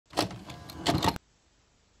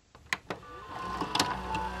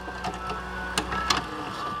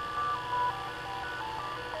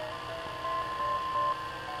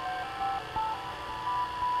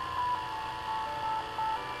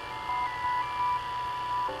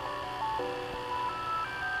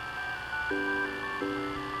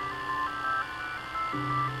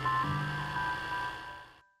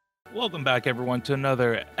Welcome back, everyone, to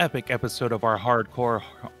another epic episode of our hardcore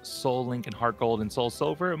Soul Link and HeartGold and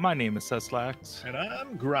SoulSilver. My name is Suslax. And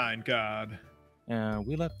I'm GrindGod. And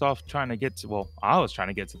we left off trying to get to, well, I was trying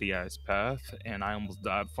to get to the ice path, and I almost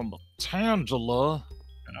died from the Tangela.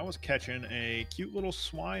 And I was catching a cute little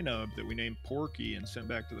swinub that we named Porky and sent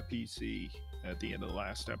back to the PC at the end of the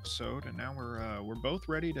last episode. And now we're both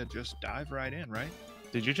ready to just dive right in, right?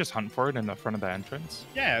 Did you just hunt for it in the front of the entrance?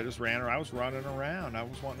 Yeah, I just ran. I was running around. I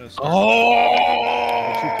was wanting to start.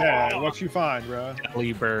 Oh! What you find, bro?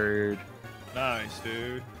 Jelly bird. Nice,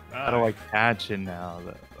 dude. Nice. How do I catch it now,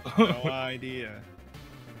 though? No idea.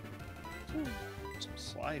 Ooh, some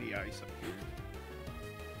slidey ice up here.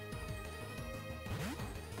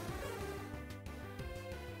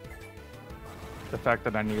 The fact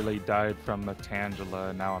that I nearly died from the Tangela,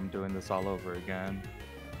 and now I'm doing this all over again.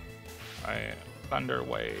 Thunder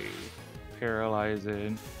Wave, paralyze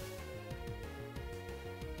it.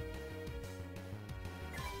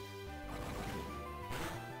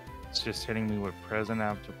 It's just hitting me with present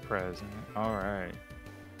after present. All right,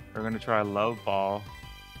 we're gonna try Love Ball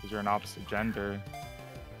because you're an opposite gender.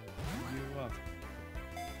 You up?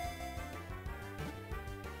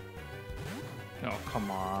 Oh,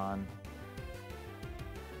 come on.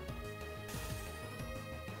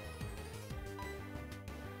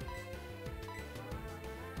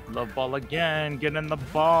 Love Ball again. Get in the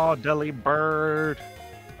ball, Deli Bird.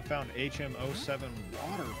 I found HM07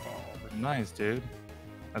 Waterfall. Nice, dude.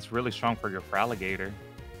 That's really strong for your alligator.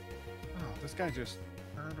 Oh, this guy just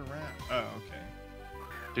turned around. Oh, okay.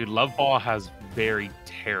 Dude, Love Ball has very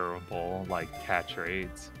terrible, like, catch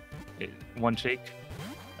rates. One shake.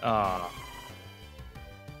 Hey,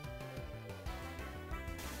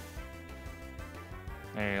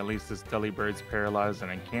 at least this Deli Bird's paralyzed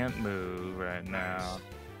and I can't move right now.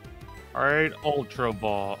 Alright, Ultra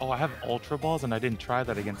Ball. Oh, I have Ultra Balls and I didn't try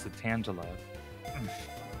that against the Tangela.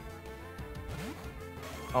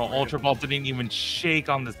 Oh, Ultra Ball didn't even shake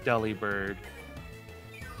on this Deli Bird.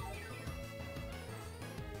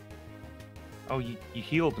 Oh, you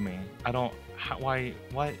healed me. I don't... why...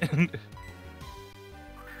 What?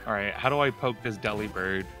 Alright, how do I poke this Deli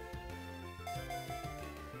Bird?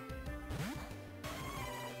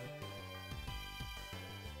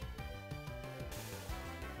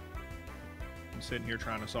 I'm sitting here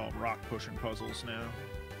trying to solve rock pushing puzzles now.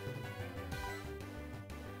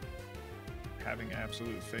 Having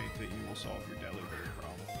absolute faith that you will solve your Deli Bird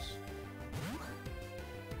problems.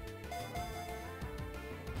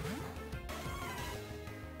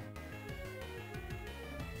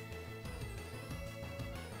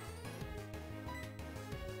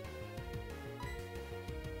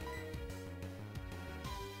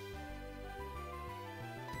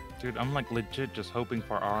 Dude, I'm like legit just hoping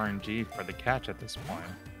for RNG for the catch at this point.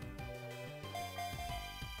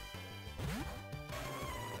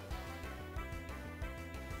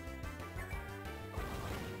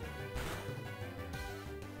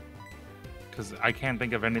 Because I can't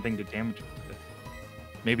think of anything to damage with it.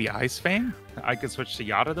 Maybe Ice Fang? I could switch to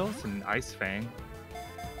Gyarados and Ice Fang.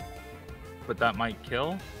 But that might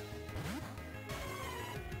kill.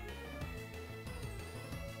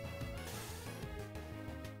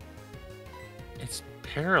 It's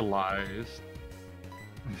paralyzed.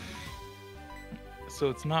 So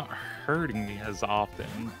it's not hurting me as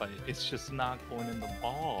often, but it's just not going in the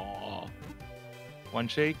ball. One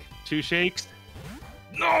shake, two shakes.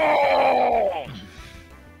 No!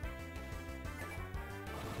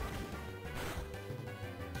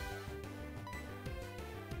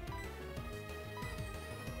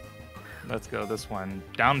 Let's go this one.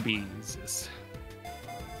 Down bees.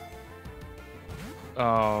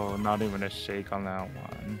 Oh, not even a shake on that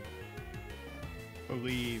one.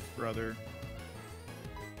 Believe, brother.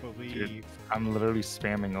 Believe. Dude, I'm literally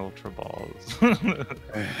spamming Ultra Balls.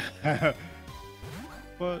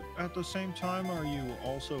 But at the same time, are you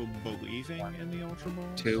also believing in the Ultra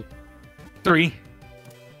Balls? 2, 3.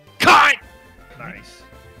 Cut! Nice.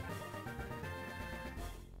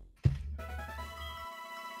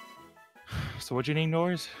 So what'd you name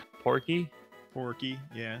yours? Porky? Porky,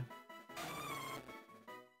 yeah.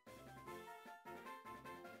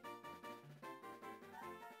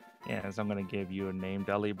 Yes, I'm gonna give you a name,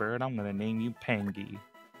 Deli Bird. I'm gonna name you Pangy.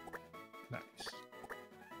 Nice.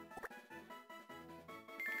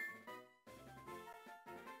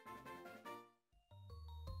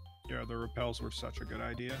 Yeah, the repels were such a good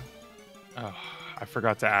idea. Oh, I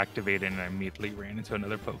forgot to activate it and I immediately ran into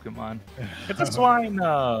another Pokemon. It's a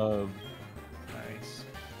Swinub! Nice.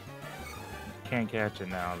 Can't catch it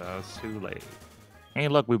now, though. It's too late. Hey,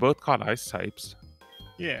 look, we both caught ice types.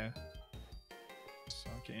 Yeah.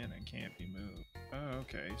 Sunk in and can't be moved. Oh,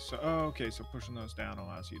 okay. So, so pushing those down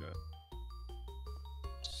allows you to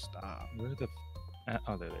stop. Where the?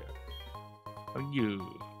 Oh, there they are. Oh,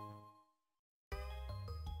 you.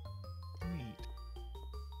 Neat.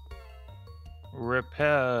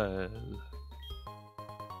 Repel.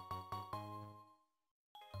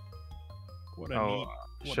 What a Oh,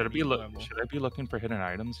 neat. should I be looking for hidden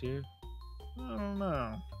items here? I don't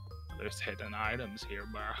know. There's hidden items here,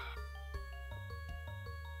 bro.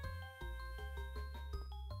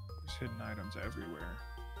 There's hidden items everywhere.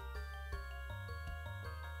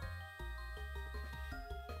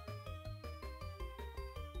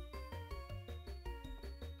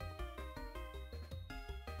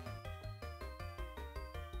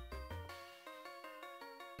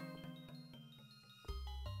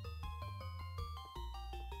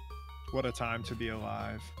 What a time to be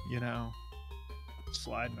alive, you know?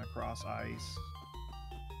 Sliding across ice.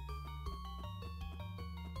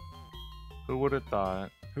 Who would have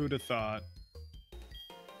thought? Who'd have thought?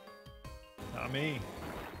 Not me.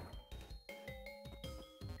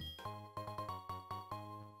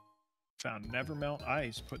 Found never melt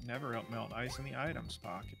ice. Put never melt ice in the items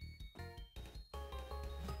pocket.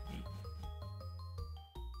 Neat.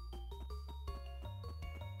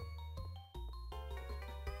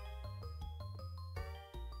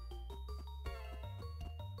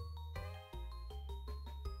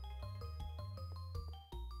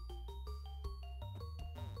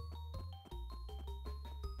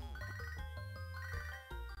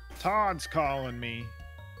 Todd's calling me.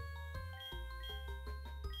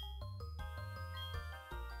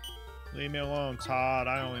 Leave me alone, Todd.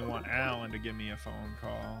 I only want Alan to give me a phone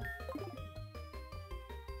call.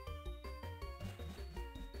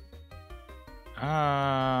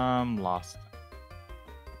 I'm lost.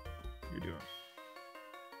 You're doing.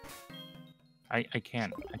 I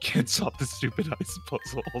can't solve this stupid ice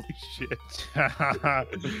puzzle. Holy shit.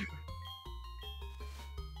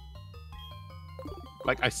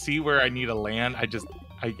 Like, I see where I need to land. I'm just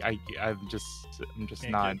Can't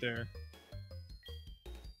not get there.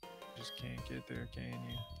 Just can't get there, can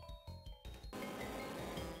you?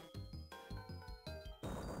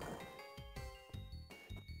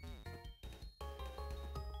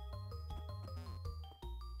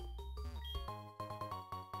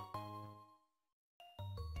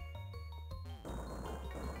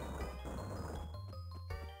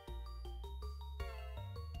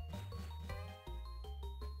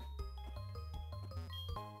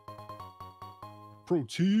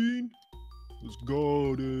 Protein? Let's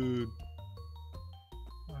go, dude.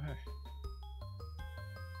 Oh, hey.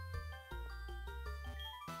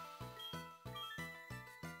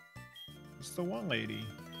 It's the one lady.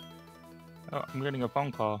 Oh, I'm getting a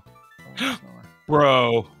phone call. Oh, it's not her.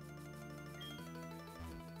 Bro.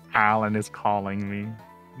 Alan is calling me.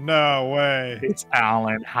 No way. It's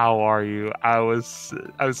Alan. How are you? I've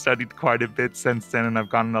studied quite a bit since then, and I've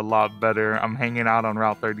gotten a lot better. I'm hanging out on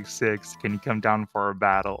Route 36. Can you come down for a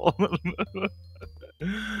battle?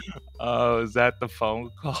 Oh, is that the phone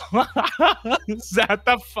call? Is that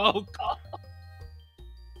the phone call?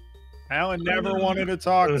 Alan never wanted to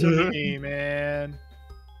talk to me, man.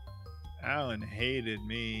 Alan hated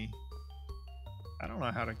me. I don't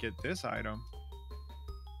know how to get this item.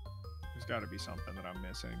 There's got to be something that I'm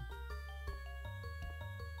missing.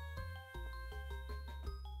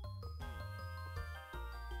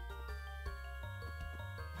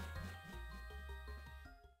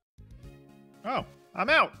 Oh, I'm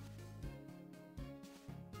out.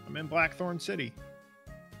 I'm in Blackthorne City.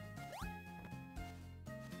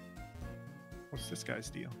 What's this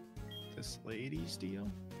guy's deal? This lady's deal?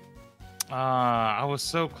 I was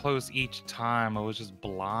so close each time. I was just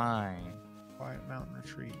blind. Quiet Mountain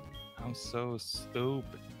Retreat. I'm so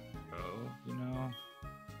stupid, bro. You know?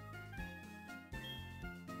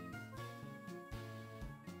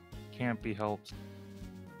 Can't be helped.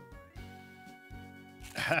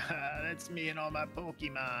 That's me and all my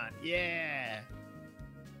Pokemon. Yeah.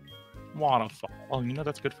 Waterfall. Oh, you know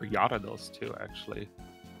that's good for Gyarados too, actually.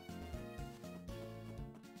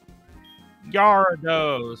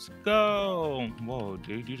 Gyarados, go! Whoa,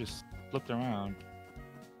 dude, you just flipped around.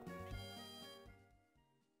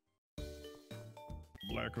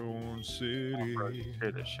 Blackthorne City.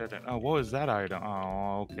 Shit. Oh, what was that item?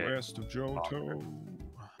 Oh, okay. West of Johto.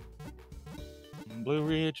 Blue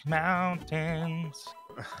Ridge Mountains.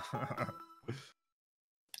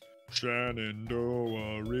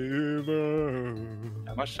 Shenandoah River.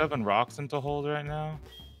 Am I shoving rocks into holes right now?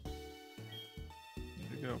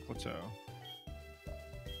 There you go, plateau.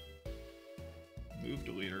 Move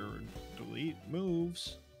deleter or delete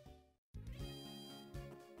moves.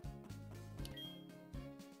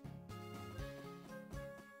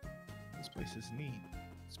 Place is neat.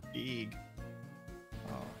 It's big.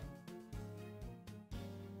 Oh.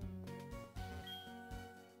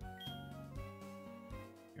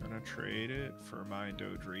 You wanna trade it for my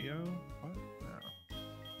Dodrio? What? No.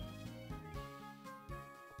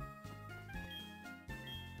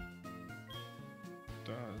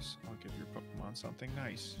 Does. I'll give your Pokemon something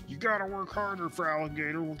nice. You gotta work harder for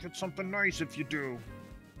Alligator. We'll get something nice if you do.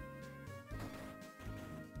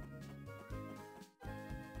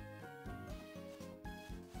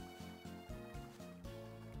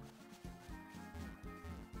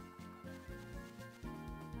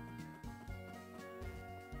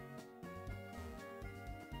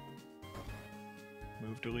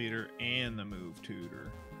 Move deleter and the move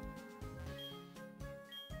tutor.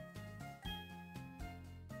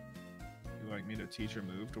 You like me to teach a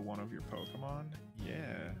move to one of your Pokemon?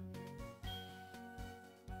 Yeah.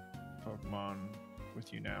 Pokemon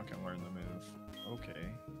with you now can learn the move. Okay.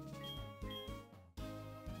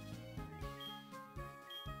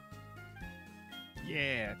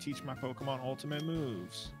 Yeah, teach my Pokemon ultimate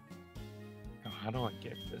moves. Oh, how do I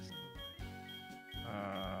get this?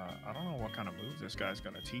 I don't know what kind of move this guy's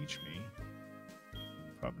gonna teach me.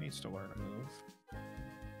 Pup needs to learn a move.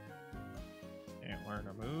 Can't learn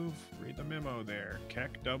a move. Read the memo there.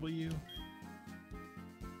 Keck W.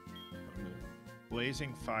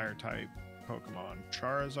 Blazing Fire type Pokemon.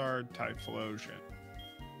 Charizard Typhlosion.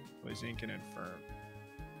 Blaziken and Infirm.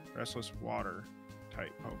 Restless Water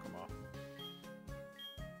type Pokemon.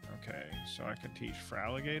 Okay, so I can teach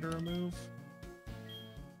Fraligator a move.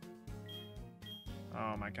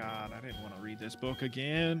 Oh my god, I didn't want to read this book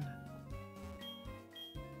again.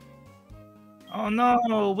 Oh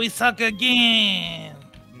no, we suck again!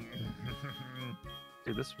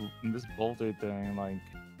 Dude, this boulder thing, like...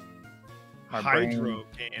 Hydro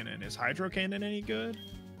Cannon. Is Hydro Cannon any good?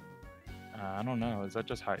 I don't know. Is that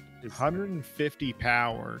just 150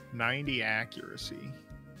 power, 90 accuracy.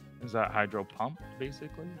 Is that Hydro Pump,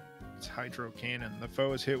 basically? It's Hydro Cannon. The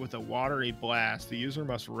foe is hit with a watery blast. The user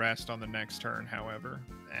must rest on the next turn, however.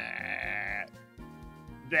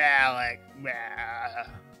 I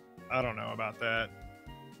don't know about that.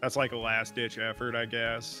 That's like a last-ditch effort, I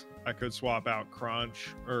guess. I could swap out Crunch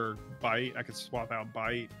or Bite. I could swap out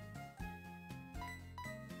Bite.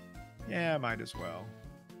 Yeah, might as well.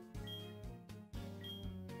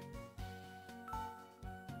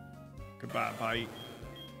 Goodbye, Bite.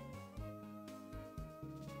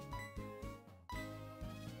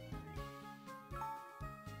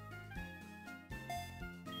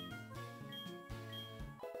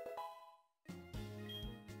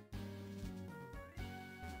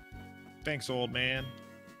 Thanks, old man.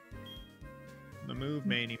 The move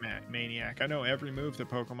Maniac. I know every move that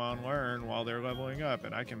Pokemon learn while they're leveling up,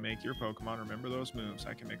 and I can make your Pokemon remember those moves.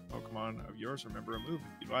 I can make a Pokemon of yours remember a move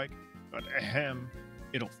if you like, but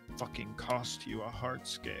it'll fucking cost you a heart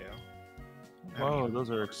scale. Whoa,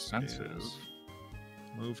 those are expensive.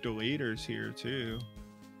 Move deleters here, too.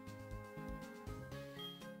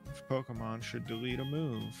 Which Pokemon should delete a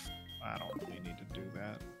move? I don't really need to do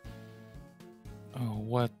that. Oh,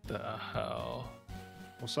 what the hell?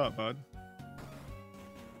 What's up, bud?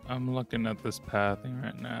 I'm looking at this pathing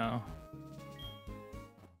right now.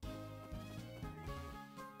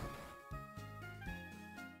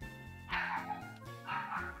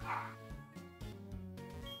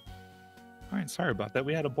 Alright, sorry about that.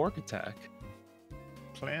 We had a Bork attack.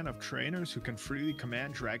 Clan of trainers who can freely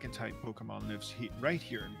command Dragon-type Pokemon lives right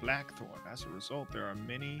here in Blackthorne. As a result, there are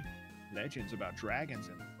many legends about dragons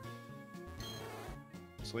in them.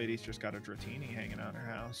 This lady's just got a Dratini hanging out in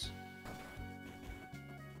her house.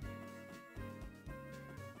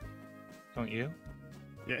 Don't you?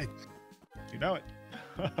 Yeah, you know it.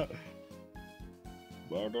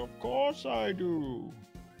 But of course I do.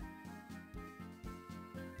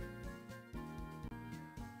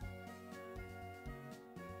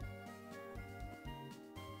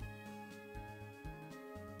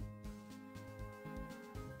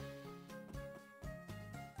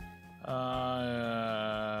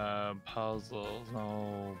 Puzzles.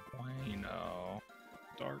 Oh, bueno.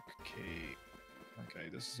 Dark Cave. Okay,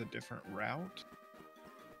 this is a different route.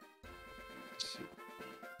 Let's see.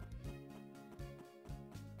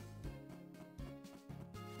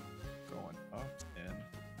 Going up and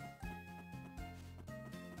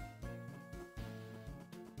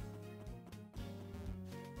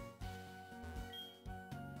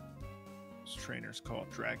those trainers called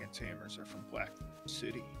Dragon Tamers are from Blackthorne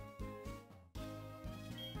City.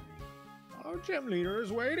 Our gym leader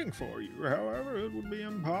is waiting for you. However, it would be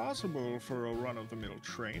impossible for a run-of-the-mill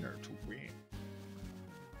trainer to win.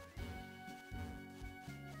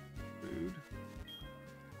 Food.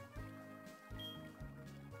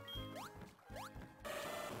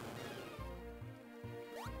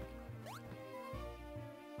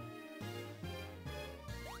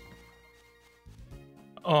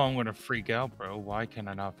 Oh, I'm gonna freak out, bro. Why can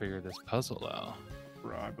I not figure this puzzle out?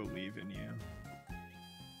 Bro, I believe in you.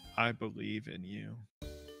 I believe in you.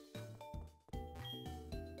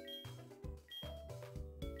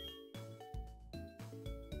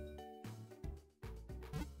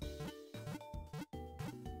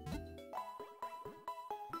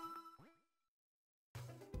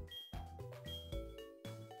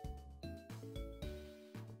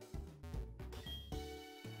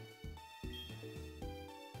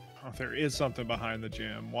 Oh, there is something behind the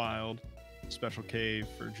gym. Wild. Special cave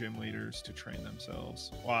for gym leaders to train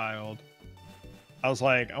themselves. Wild. I was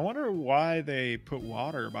like, I wonder why they put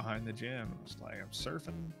water behind the gym. I was like, I'm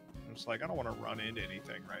surfing. I was like, I don't want to run into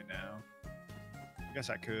anything right now. I guess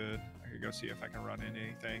I could. I could go see if I can run into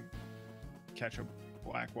anything. Catch a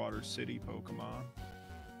Blackthorne City Pokemon.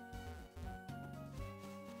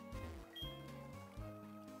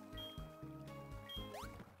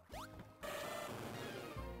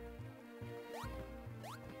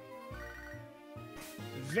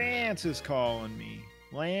 Vance is calling me.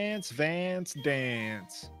 Lance, Vance,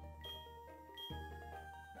 dance.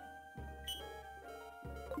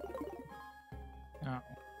 Oh.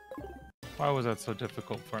 Why was that so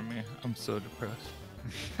difficult for me? I'm so depressed.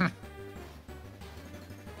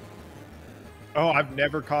 Oh, I've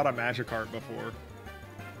never caught a Magikarp before.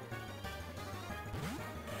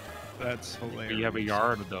 That's hilarious. You have a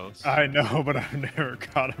yard of those. I know, but I've never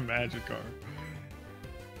caught a Magikarp.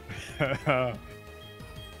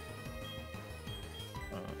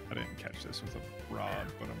 I didn't catch this with a rod,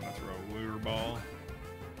 but I'm going to throw a lure ball.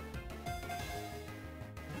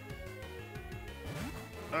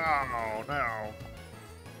 Oh, no.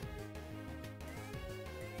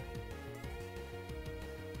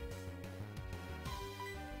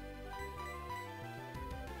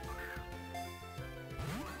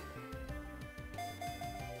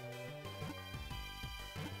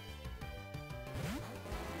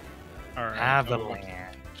 All right. Avalanche.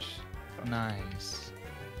 Nice.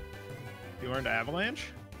 You learned Avalanche?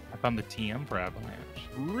 I found the TM for Avalanche.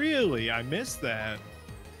 Really? I missed that.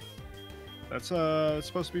 That's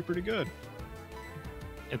supposed to be pretty good.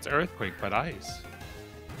 It's Earthquake, but ice.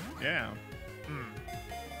 Yeah.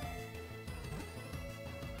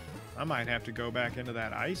 I might have to go back into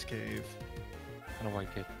that ice cave. How do I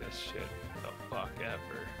get this shit? The fuck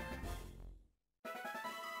ever.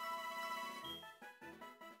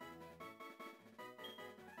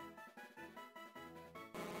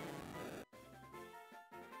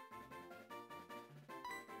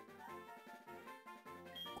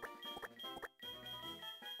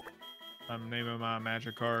 I'm naming my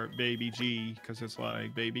Magikarp Baby G because it's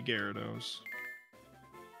like Baby Gyarados.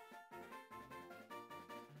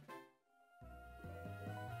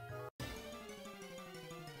 I'm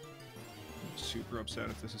super upset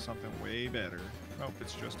if this is something way better. Nope,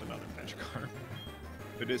 it's just another Magikarp.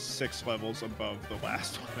 It is 6 levels above the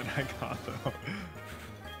last one that I got, though.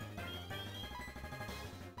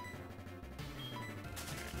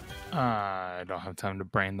 I don't have time to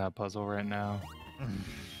brain that puzzle right now.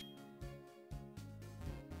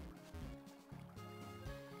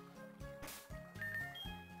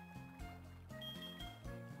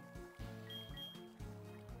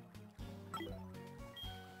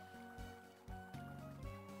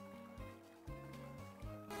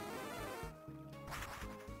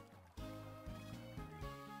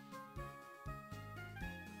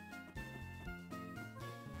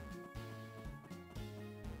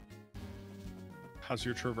 How's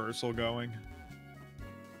your traversal going?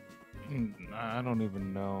 I don't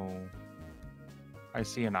even know. I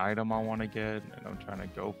see an item I want to get, and I'm trying to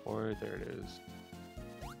go for it. There it is.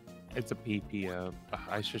 It's a PP up.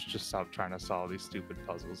 I should just stop trying to solve these stupid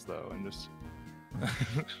puzzles, though, and just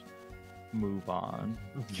move on.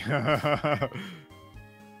 Are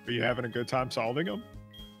you having a good time solving them?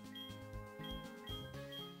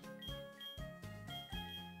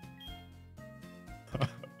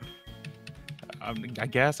 I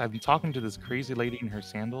guess I'm talking to this crazy lady in her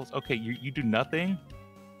sandals. Okay, you do nothing?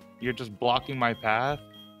 You're just blocking my path?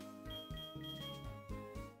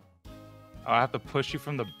 Oh, I have to push you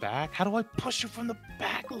from the back? How do I push you from the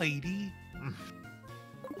back, lady?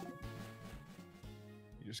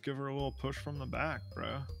 You just give her a little push from the back,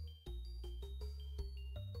 bro.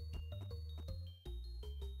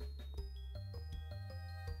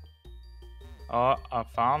 Oh, I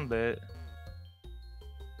found it.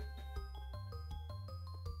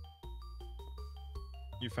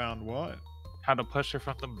 You found what? How to push her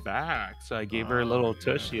from the back. So I gave her a little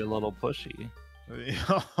tushy, a little pushy.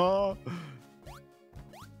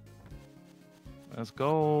 Let's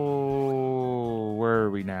go. Where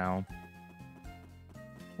are we now?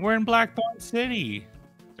 We're in Blackthorne City.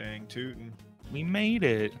 Dang tootin'. We made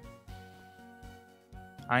it.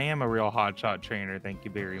 I am a real hotshot trainer. Thank you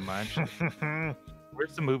very much.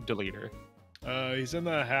 Where's the move deleter? He's in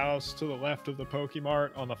the house to the left of the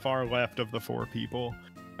Pokemart, on the far left of the 4 people.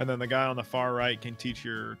 And then the guy on the far right can teach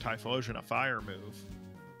your Typhlosion a fire move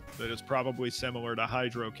that is probably similar to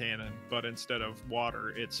Hydro Cannon, but instead of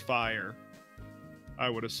water, it's fire, I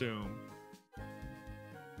would assume.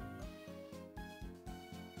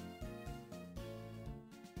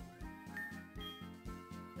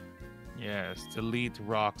 Yes, delete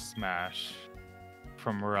Rock Smash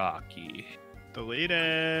from Rocky.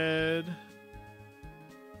 Deleted.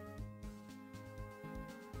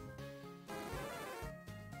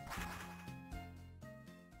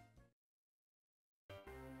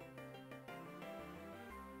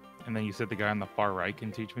 And then you said the guy on the far right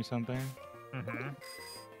can teach me something? Mm-hmm.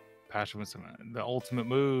 Passion with the ultimate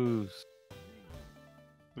moves.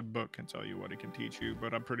 The book can tell you what he can teach you,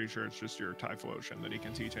 but I'm pretty sure it's just your Typhlosion that he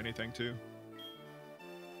can teach anything to.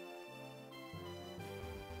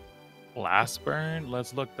 Blast Burn?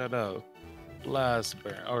 Let's look that up. Blast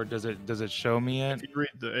Burn. Or does it show me it? If you read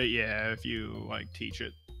the if you like teach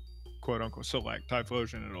it, quote unquote, select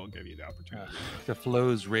Typhlosion, it'll give you the opportunity. The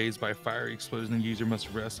flow is raised by fire explosion. The user must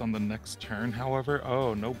rest on the next turn. However,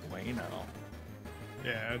 oh no bueno.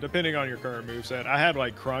 Yeah, depending on your current moveset. I had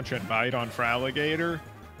like Crunch and Bite on Fraligator,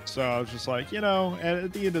 so I was just like,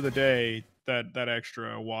 at the end of the day, that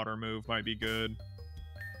extra water move might be good.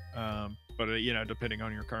 But depending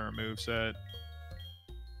on your current moveset.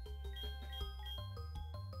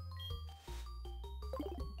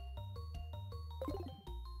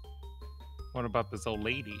 What about this old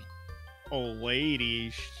lady? Old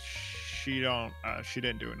lady, she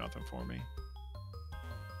didn't do nothing for me.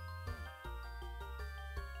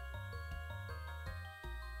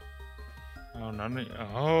 Oh, none.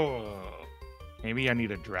 Oh, maybe I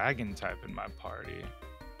need a dragon type in my party.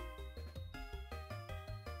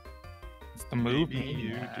 It's the move. Maybe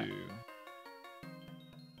you do.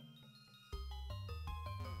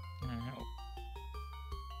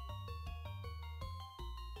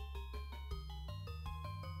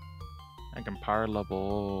 I can power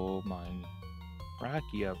level my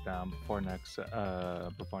Rocky up down before next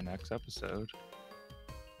episode.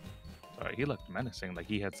 Sorry, he looked menacing, like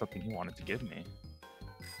he had something he wanted to give me.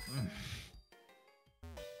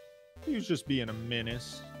 He was just being a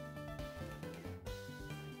menace.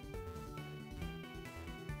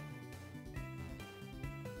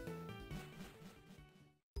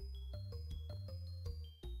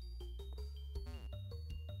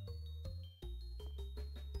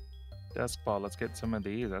 Desk ball, let's get some of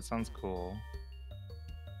these. That sounds cool.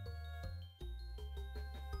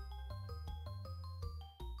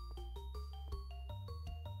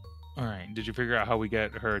 All right, did you figure out how we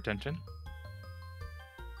get her attention?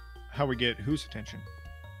 How we get whose attention?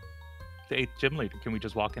 The 8th gym leader. Can we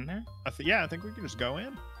just walk in there? I think we can just go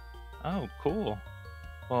in. Oh, cool.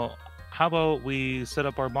 Well, how about we set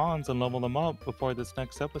up our bonds and level them up before this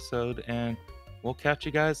next episode, and we'll catch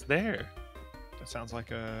you guys there. That sounds like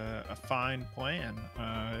a fine plan.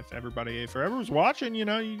 If everyone's watching,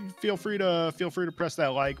 you feel free to press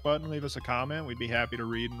that like button, leave us a comment. We'd be happy to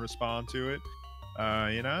read and respond to it.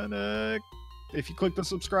 If you click the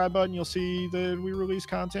subscribe button, you'll see that we release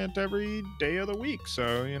content every day of the week.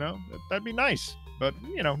 So, that'd be nice. But,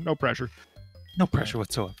 no pressure. No pressure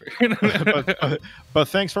whatsoever. but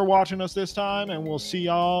thanks for watching us this time, and we'll see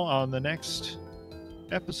y'all on the next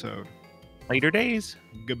episode. Later days.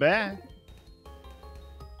 Goodbye.